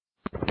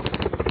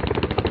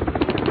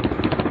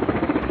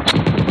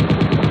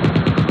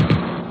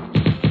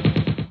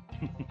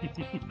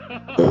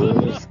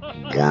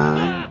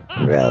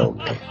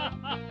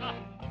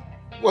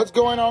What's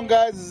going on,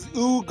 guys? This is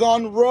Ooh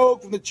Gone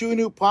Rogue from the Chewy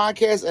New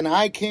Podcast, and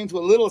I came to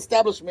a little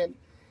establishment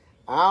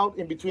out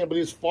in between, I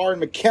believe it's Far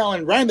and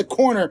McAllen, right in the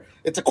corner.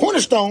 It's a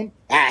cornerstone,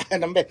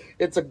 and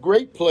it's a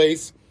great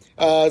place.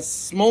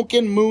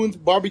 Smokin Moon's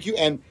Barbecue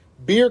and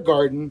Beer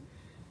Garden.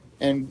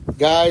 And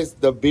guys,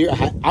 the beer,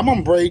 I'm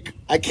on break.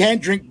 I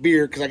can't drink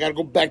beer because I got to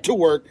go back to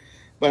work.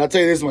 But I'll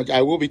tell you this much,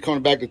 I will be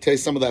coming back to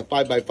taste some of that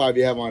 5x5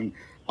 you have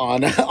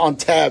on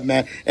tab,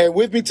 man. And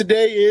with me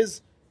today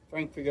is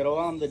Frank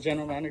Figueroa. I'm the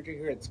general manager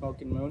here at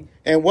Smokin Moon.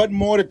 And what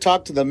more to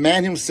talk to the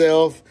man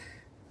himself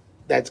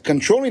that's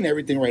controlling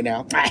everything right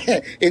now,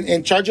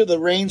 in charge of the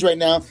reins right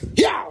now.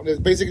 Yeah, that's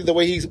basically the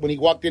way when he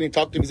walked in and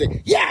talked to me, he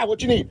said, yeah,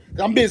 what you need?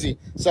 I'm busy.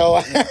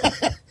 So,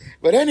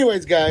 but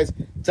anyways, guys,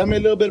 tell me a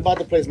little bit about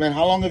the place, man.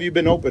 How long have you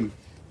been open?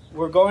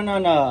 We're going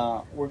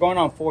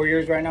on 4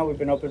 years right now. We've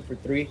been open for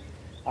 3.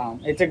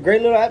 It's a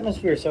great little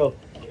atmosphere. So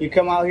you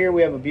come out here,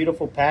 we have a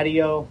beautiful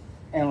patio,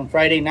 and on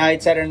Friday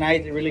night, Saturday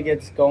night, it really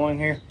gets going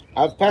here.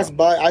 I've passed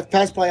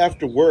by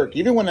after work.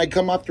 Even when I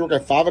come after work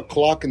at 5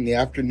 o'clock in the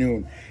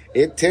afternoon,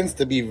 it tends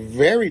to be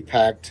very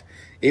packed.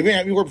 Even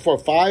if you work before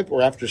 5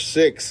 or after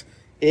 6,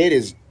 it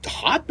is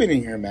hopping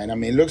in here, man. I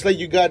mean, it looks like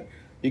you got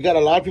a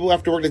lot of people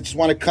after work that just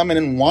want to come in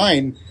and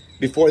whine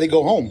before they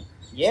go home.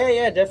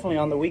 Yeah, definitely.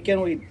 On the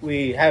weekend,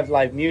 we have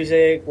live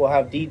music. We'll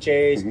have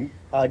DJs.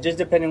 Just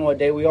depending on what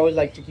day. We always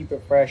like to keep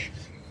it fresh.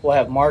 We'll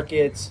have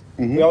markets.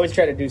 We always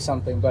try to do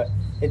something, but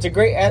it's a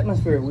great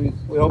atmosphere. We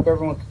hope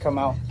everyone can come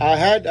out.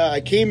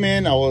 I came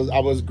in. I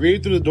was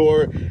greeted through the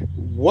door.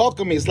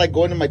 Welcome me. It's like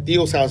going to my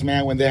tío's house,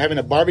 man, when they're having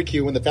a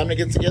barbecue, when the family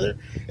gets together.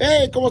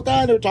 Hey, ¿cómo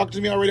están? They were talking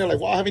to me already. I'm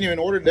like, well, I haven't even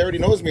ordered. They already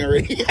knows me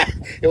already.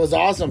 It was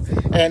awesome.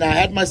 And I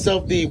had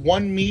myself the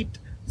one meat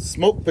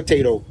smoked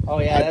potato. Oh,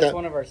 yeah, that's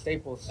one of our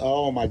staples.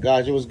 Oh, my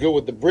gosh. It was good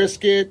with the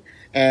brisket.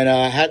 And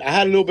I had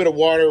a little bit of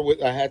water.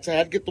 I had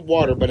to get the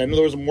water, but I knew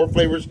there was more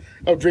flavors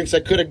of drinks I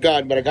could have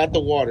gotten, but I got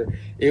the water.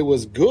 It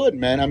was good,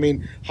 man. I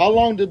mean, how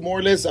long did more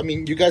or less, I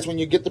mean, you guys, when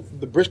you get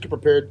the brisket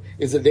prepared,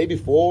 is it the day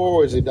before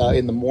or is it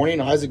in the morning?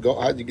 How does it go?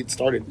 How does it get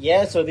started?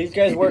 Yeah, so these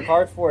guys work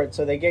hard for it.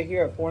 So they get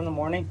here at 4 in the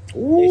morning.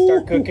 Ooh. They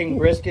start cooking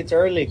briskets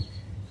early.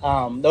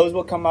 Those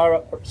will come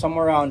out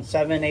somewhere around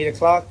 7, 8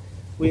 o'clock.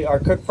 Our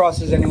cook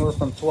process is anywhere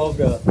from 12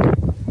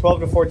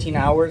 to 14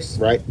 hours.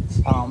 Right.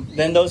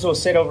 Then those will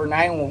sit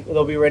overnight and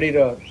they'll be ready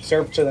to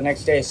serve to the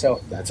next day.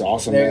 So that's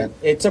awesome, man.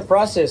 It's a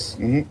process.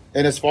 Mm-hmm.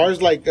 And as far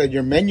as like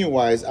your menu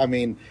wise, I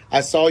mean, I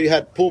saw you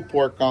had pulled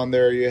pork on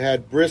there. You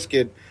had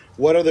brisket.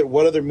 What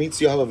other meats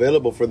do you have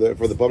available for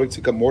the public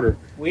to come order?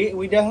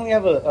 We definitely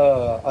have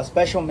a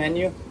special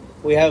menu.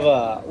 We have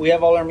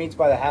all our meats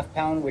by the half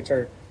pound, which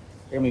are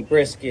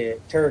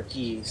brisket,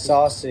 turkey,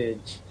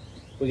 sausage.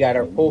 We got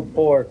our pulled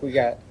pork. We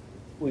got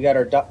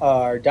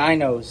our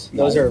dinos.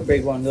 Those are a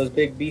big one. Those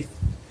big beef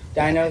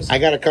dinos. I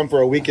gotta come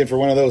for a weekend for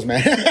one of those,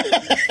 man.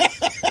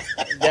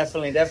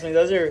 Definitely.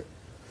 Those are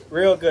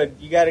real good.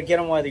 You got to get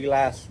them while they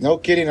last. No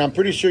kidding. I'm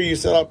pretty sure you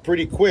sell out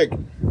pretty quick.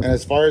 And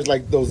as far as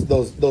like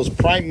those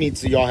prime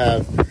meats that y'all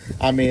have,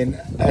 I mean,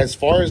 as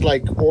far as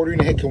like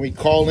ordering ahead, can we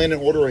call in and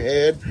order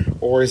ahead,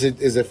 or is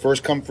it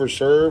first come first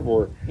serve,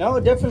 or? No,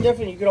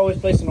 definitely. You could always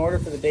place an order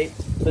for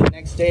the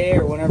next day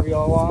or whenever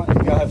y'all want.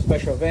 If y'all have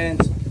special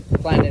events,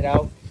 plan it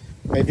out.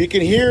 If you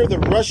can hear the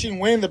rushing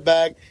wind in the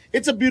back,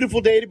 it's a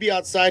beautiful day to be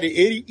outside to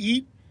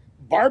eat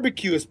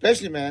barbecue,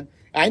 especially, man.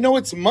 I know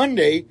it's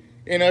Monday,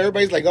 and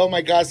everybody's like, "Oh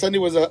my God, Sunday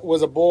was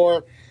a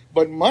bore,"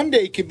 but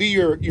Monday could be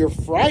your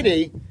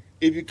Friday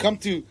if you come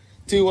to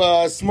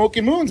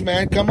Smokin Moons,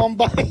 man. Come on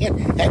by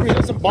and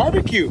have some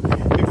barbecue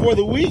before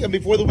the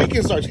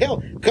weekend starts.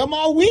 Hell, come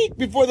all week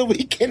before the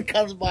weekend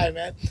comes by,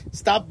 man.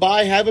 Stop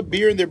by, have a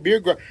beer in their beer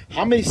garden.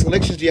 How many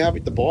selections do you have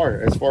at the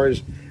bar as far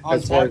as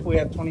on tap? We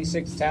have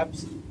 26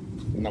 taps.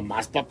 No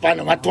más, papá,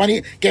 no más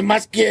 20. ¿Qué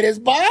más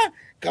quieres, ba?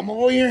 Come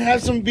over here and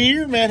have some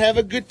beer, man. Have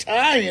a good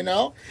time, you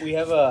know. We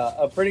have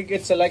a pretty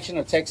good selection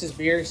of Texas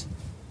beers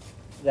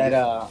that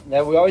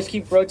we always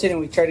keep rotating.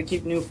 We try to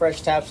keep new,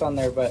 fresh taps on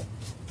there, but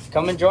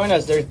come and join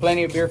us. There's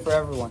plenty of beer for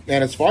everyone.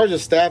 And as far as the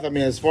staff, I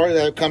mean, as far as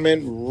they come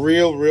in,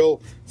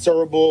 real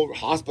servable.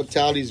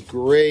 Hospitality's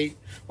great.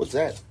 What's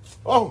that?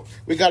 Oh,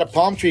 we got a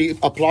palm tree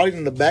applauding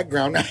in the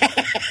background.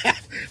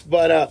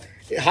 But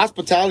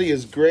hospitality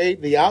is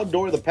great. The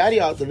outdoor, the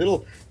patio, the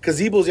little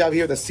gazebos out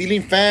here, the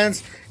ceiling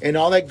fans, and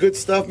all that good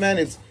stuff, man.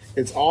 It's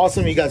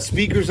awesome. You got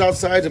speakers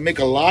outside to make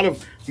a lot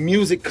of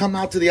music. Come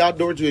out to the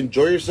outdoors to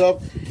enjoy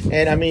yourself.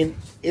 And I mean,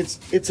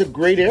 it's a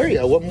great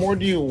area. What more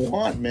do you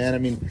want, man? I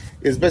mean,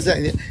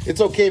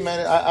 it's okay,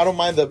 man. I don't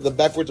mind the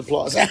backwards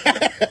applause.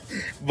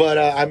 But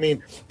I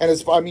mean,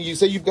 you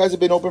say you guys have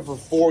been open for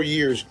 4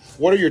 years.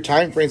 What are your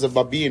time frames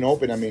about being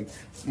open? I mean,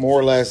 more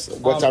or less,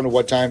 what time to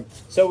what time?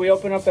 So we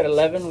open up at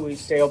 11. We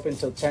stay open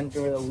till 10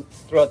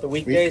 throughout the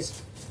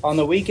weekdays. On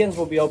the weekends,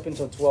 we'll be open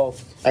till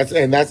 12.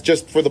 And that's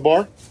just for the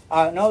bar?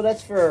 No,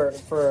 that's for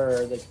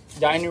the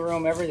dining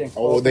room, everything.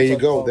 Oh, there you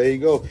go. There you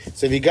go.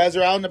 So if you guys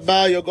are out and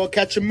about, you'll go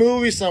catch a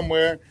movie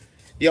somewhere.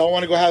 Y'all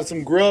want to go have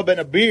some grub and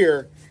a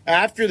beer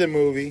after the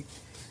movie.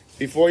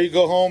 before you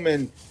go home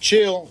and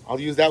chill, I'll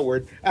use that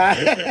word,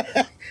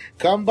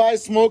 come by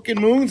Smokin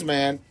Moons,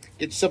 man.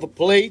 Get yourself a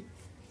plate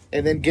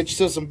and then get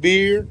yourself some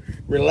beer,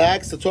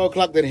 relax till 12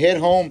 o'clock, then head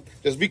home.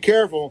 Just be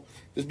careful.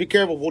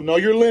 Well, know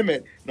your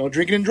limit. No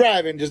drinking and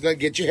driving. Just gonna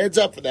get your heads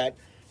up for that.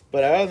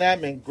 But other than that,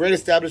 man, great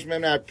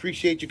establishment, man. I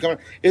appreciate you coming.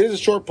 It is a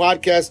short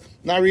podcast,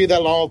 not really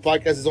that long of a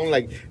podcast. It's only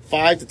like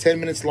 5 to 10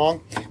 minutes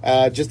long,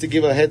 just to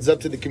give a heads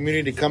up to the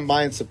community to come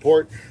by and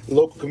support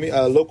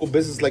local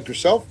business like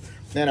yourself.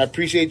 Man, I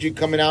appreciate you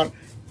coming out,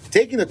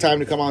 taking the time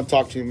to come out and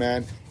talk to me,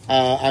 man.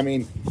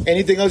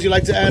 Anything else you'd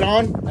like to add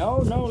on? No.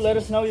 Let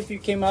us know if you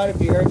came out,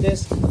 if you heard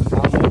this.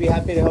 We'll be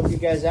happy to help you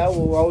guys out.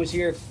 We're always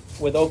here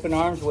with open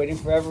arms, waiting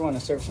for everyone to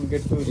serve some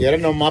good food. Yeah,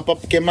 no, mapa,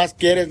 ¿qué más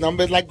quieres? No,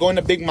 it's like going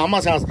to Big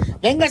Mama's house.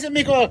 Véngase,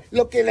 mijo,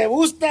 lo que le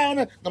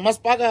gusta. Nomás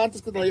paga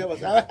antes que te lo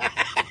llevas.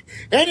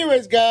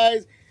 Anyways,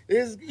 guys,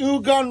 this is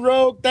Ugon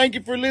Rogue. Thank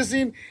you for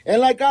listening.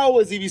 And like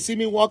always, if you see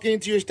me walking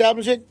into your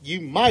establishment,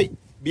 you might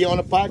be on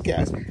a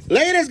podcast.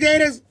 Laters,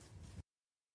 Gators.